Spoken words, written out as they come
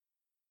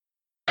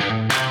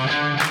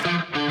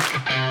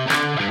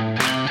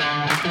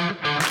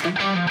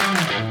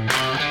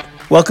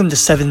Welcome to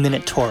 7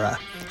 Minute Torah,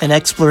 an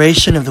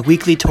exploration of the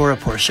weekly Torah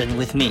portion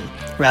with me,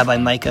 Rabbi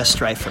Micah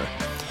Streifer.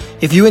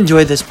 If you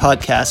enjoy this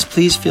podcast,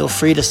 please feel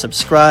free to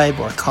subscribe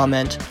or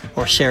comment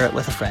or share it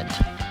with a friend.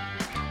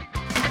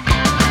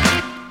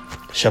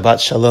 Shabbat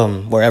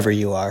Shalom, wherever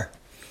you are.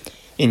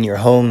 In your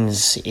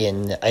homes,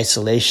 in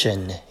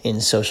isolation, in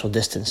social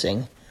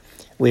distancing.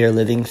 We are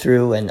living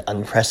through an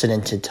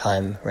unprecedented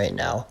time right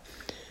now,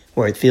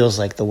 where it feels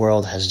like the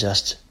world has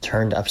just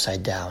turned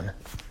upside down.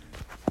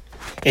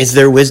 Is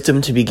there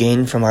wisdom to be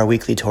gained from our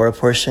weekly Torah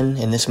portion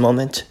in this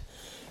moment?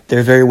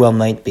 There very well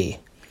might be.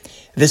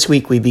 This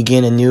week we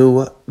begin a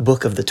new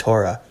book of the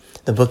Torah,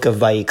 the book of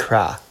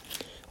Vayikra,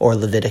 or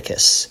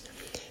Leviticus.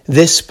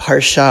 This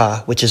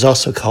parsha, which is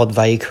also called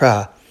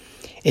Vayikra,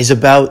 is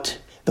about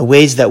the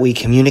ways that we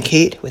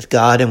communicate with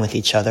God and with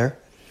each other,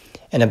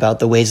 and about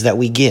the ways that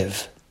we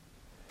give.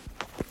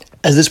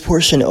 As this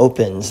portion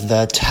opens,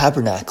 the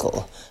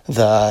tabernacle,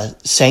 the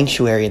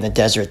sanctuary in the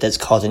desert that's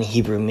called in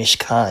Hebrew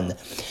Mishkan,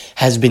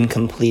 has been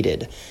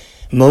completed.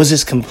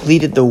 Moses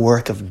completed the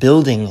work of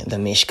building the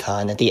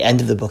Mishkan at the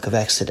end of the book of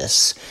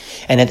Exodus.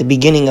 And at the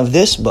beginning of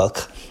this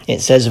book,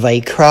 it says,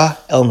 Vayikra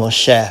el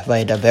Moshe,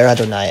 Vayidaber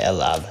Adonai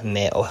elav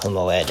me ohel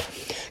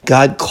moed.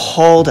 God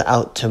called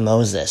out to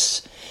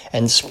Moses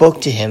and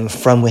spoke to him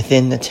from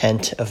within the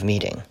tent of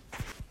meeting.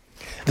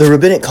 The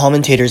rabbinic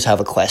commentators have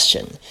a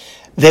question.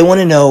 They want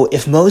to know,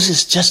 if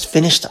Moses just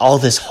finished all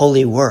this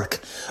holy work,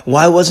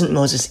 why wasn't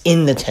Moses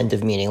in the tent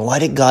of meeting? Why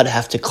did God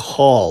have to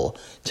call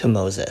to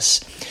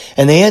Moses?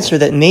 And they answer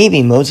that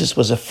maybe Moses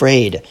was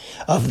afraid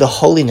of the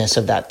holiness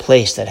of that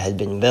place that had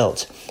been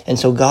built. And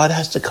so God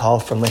has to call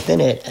from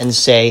within it and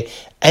say,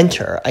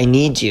 enter, I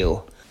need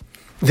you.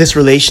 This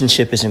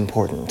relationship is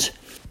important.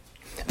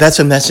 That's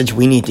a message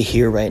we need to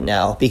hear right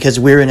now because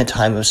we're in a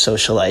time of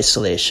social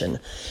isolation.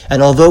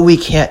 And although we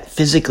can't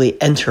physically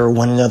enter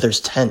one another's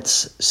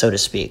tents, so to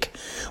speak,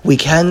 we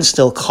can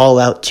still call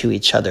out to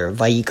each other,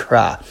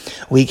 Vayikra.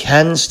 We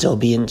can still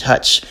be in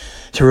touch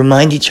to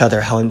remind each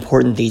other how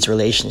important these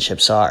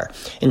relationships are.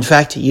 In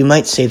fact, you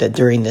might say that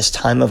during this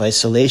time of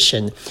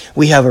isolation,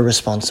 we have a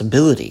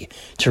responsibility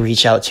to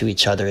reach out to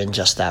each other in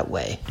just that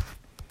way.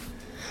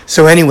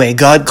 So anyway,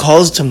 God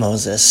calls to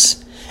Moses.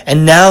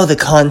 And now the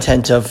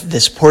content of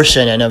this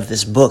portion and of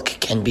this book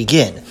can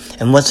begin.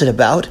 And what's it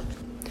about?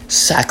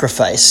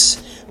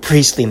 Sacrifice,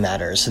 priestly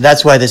matters.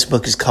 That's why this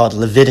book is called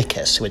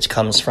Leviticus, which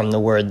comes from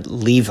the word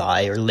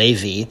Levi or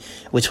Levi,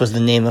 which was the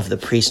name of the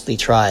priestly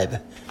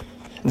tribe.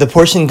 The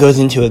portion goes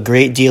into a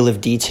great deal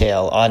of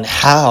detail on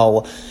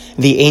how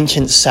the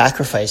ancient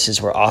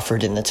sacrifices were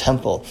offered in the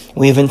temple.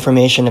 We have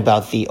information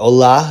about the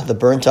olah, the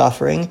burnt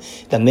offering,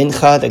 the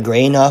mincha, the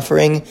grain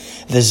offering,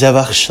 the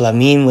zevach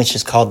shlamim, which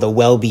is called the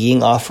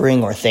well-being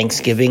offering or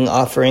thanksgiving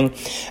offering,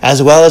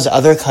 as well as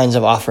other kinds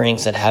of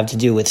offerings that have to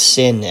do with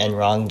sin and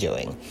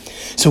wrongdoing.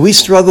 So we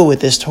struggle with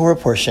this Torah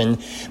portion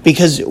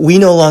because we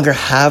no longer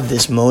have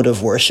this mode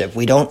of worship.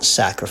 We don't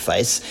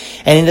sacrifice.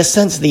 And in a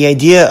sense, the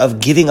idea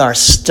of giving our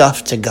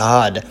stuff to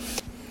God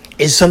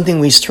is something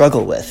we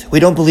struggle with.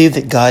 We don't believe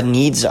that God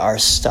needs our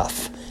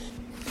stuff.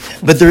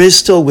 But there is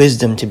still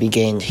wisdom to be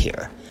gained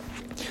here.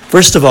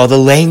 First of all, the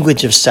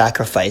language of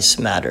sacrifice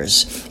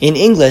matters. In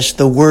English,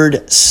 the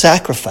word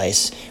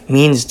sacrifice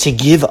means to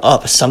give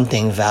up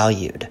something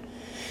valued.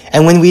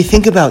 And when we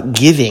think about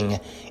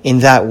giving in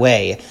that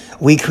way,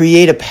 we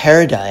create a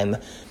paradigm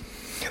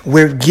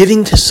where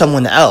giving to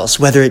someone else,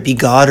 whether it be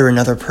God or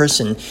another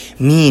person,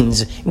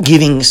 means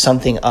giving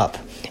something up.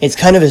 It's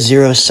kind of a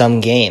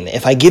zero-sum game.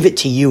 If I give it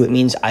to you, it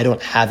means I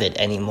don't have it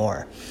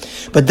anymore.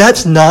 But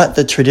that's not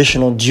the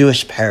traditional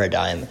Jewish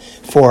paradigm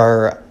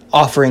for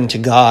offering to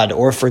God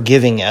or for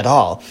giving at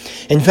all.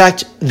 In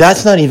fact,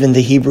 that's not even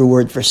the Hebrew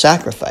word for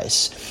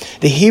sacrifice.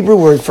 The Hebrew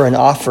word for an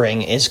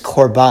offering is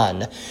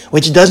korban,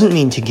 which doesn't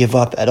mean to give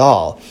up at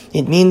all.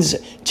 It means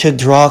to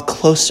draw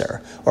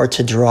closer or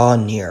to draw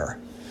near.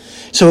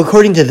 So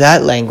according to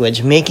that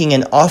language, making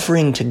an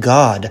offering to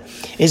God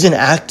is an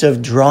act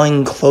of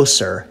drawing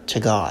closer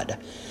to God.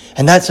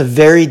 And that's a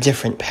very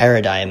different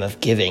paradigm of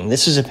giving.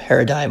 This is a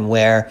paradigm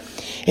where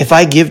if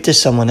I give to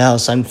someone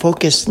else, I'm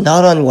focused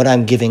not on what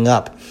I'm giving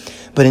up,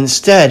 but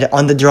instead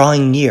on the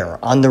drawing near,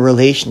 on the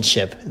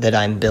relationship that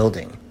I'm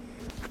building.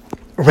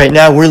 Right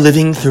now, we're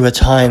living through a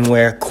time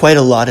where quite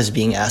a lot is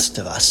being asked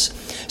of us.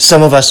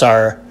 Some of us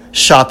are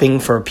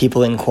shopping for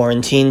people in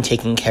quarantine,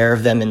 taking care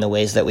of them in the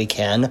ways that we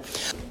can.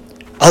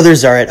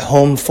 Others are at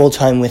home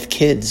full-time with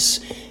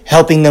kids,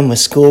 helping them with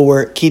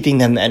schoolwork, keeping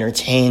them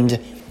entertained,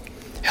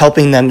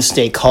 helping them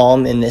stay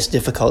calm in this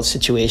difficult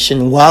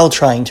situation while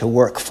trying to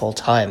work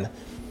full-time.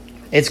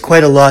 It's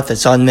quite a lot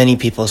that's on many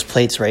people's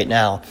plates right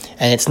now,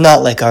 and it's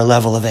not like our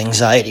level of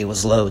anxiety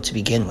was low to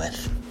begin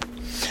with.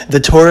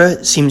 The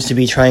Torah seems to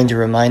be trying to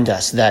remind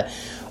us that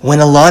when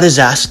a lot is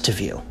asked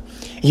of you,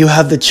 you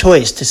have the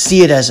choice to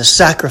see it as a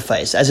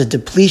sacrifice, as a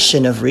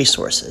depletion of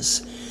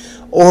resources.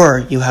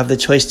 Or you have the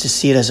choice to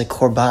see it as a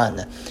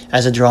korban,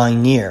 as a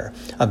drawing near,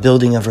 a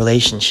building of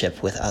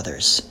relationship with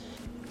others.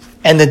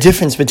 And the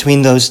difference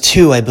between those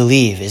two, I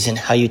believe, is in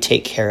how you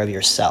take care of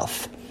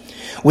yourself.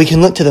 We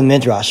can look to the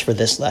Midrash for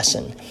this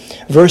lesson.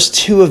 Verse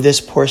 2 of this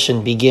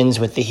portion begins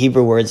with the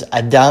Hebrew words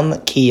Adam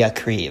ki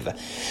yakriv,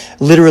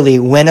 literally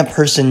when a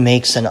person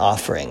makes an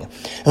offering.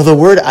 Now, the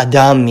word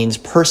Adam means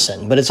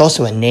person, but it's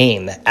also a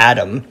name,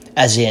 Adam,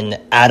 as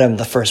in Adam,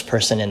 the first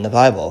person in the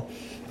Bible.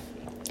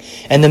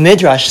 And the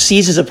Midrash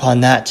seizes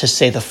upon that to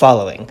say the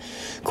following,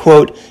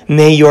 quote,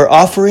 "May your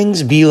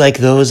offerings be like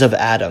those of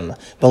Adam,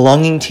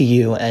 belonging to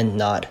you and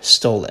not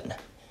stolen."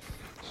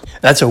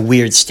 That's a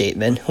weird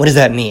statement. What does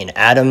that mean?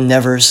 Adam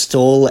never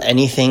stole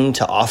anything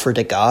to offer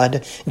to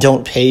God?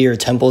 Don't pay your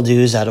temple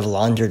dues out of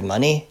laundered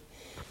money?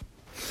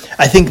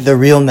 I think the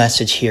real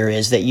message here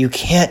is that you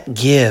can't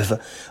give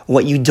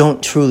what you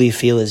don't truly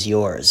feel is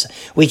yours.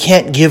 We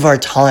can't give our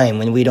time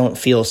when we don't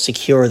feel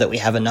secure that we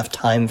have enough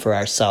time for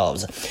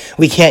ourselves.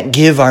 We can't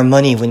give our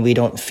money when we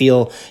don't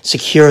feel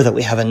secure that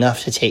we have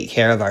enough to take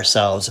care of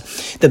ourselves.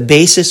 The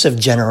basis of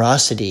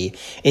generosity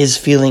is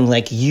feeling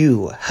like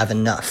you have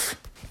enough.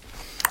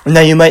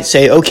 Now you might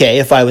say, okay,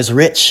 if I was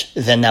rich,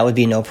 then that would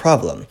be no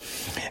problem.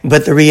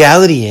 But the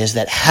reality is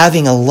that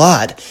having a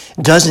lot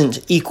doesn't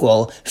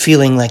equal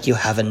feeling like you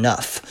have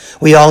enough.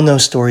 We all know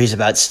stories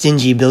about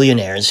stingy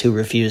billionaires who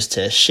refuse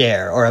to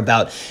share, or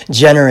about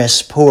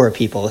generous poor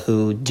people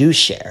who do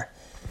share.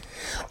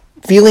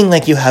 Feeling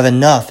like you have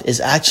enough is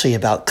actually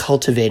about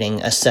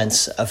cultivating a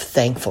sense of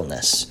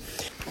thankfulness.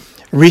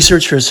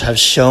 Researchers have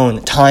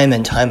shown time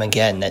and time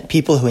again that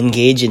people who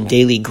engage in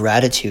daily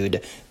gratitude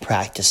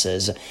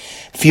practices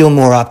feel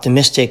more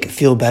optimistic,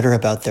 feel better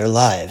about their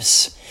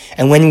lives.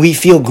 And when we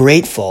feel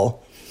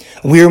grateful,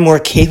 we're more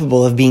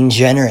capable of being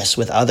generous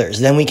with others.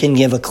 Then we can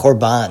give a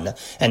korban,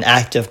 an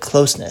act of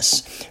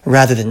closeness,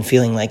 rather than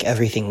feeling like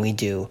everything we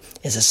do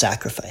is a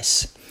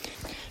sacrifice.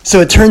 So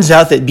it turns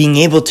out that being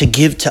able to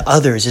give to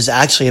others is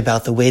actually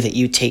about the way that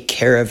you take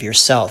care of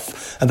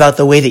yourself, about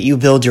the way that you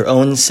build your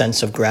own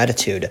sense of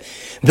gratitude.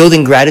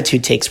 Building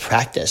gratitude takes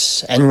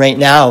practice. And right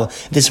now,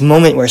 this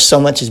moment where so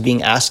much is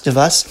being asked of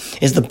us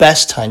is the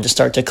best time to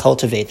start to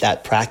cultivate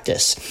that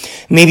practice.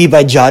 Maybe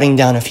by jotting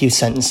down a few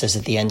sentences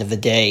at the end of the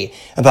day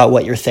about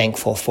what you're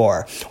thankful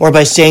for, or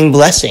by saying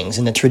blessings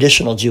in the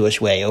traditional Jewish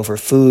way over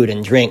food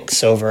and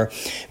drinks, over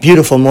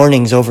beautiful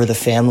mornings, over the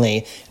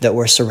family that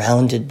we're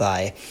surrounded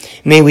by.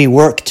 May we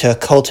work to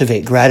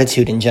cultivate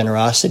gratitude and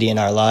generosity in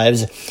our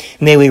lives.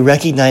 May we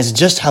recognize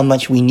just how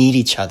much we need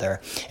each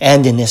other,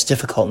 and in this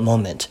difficult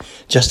moment,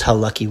 just how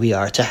lucky we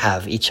are to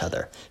have each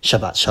other.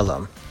 Shabbat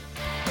Shalom.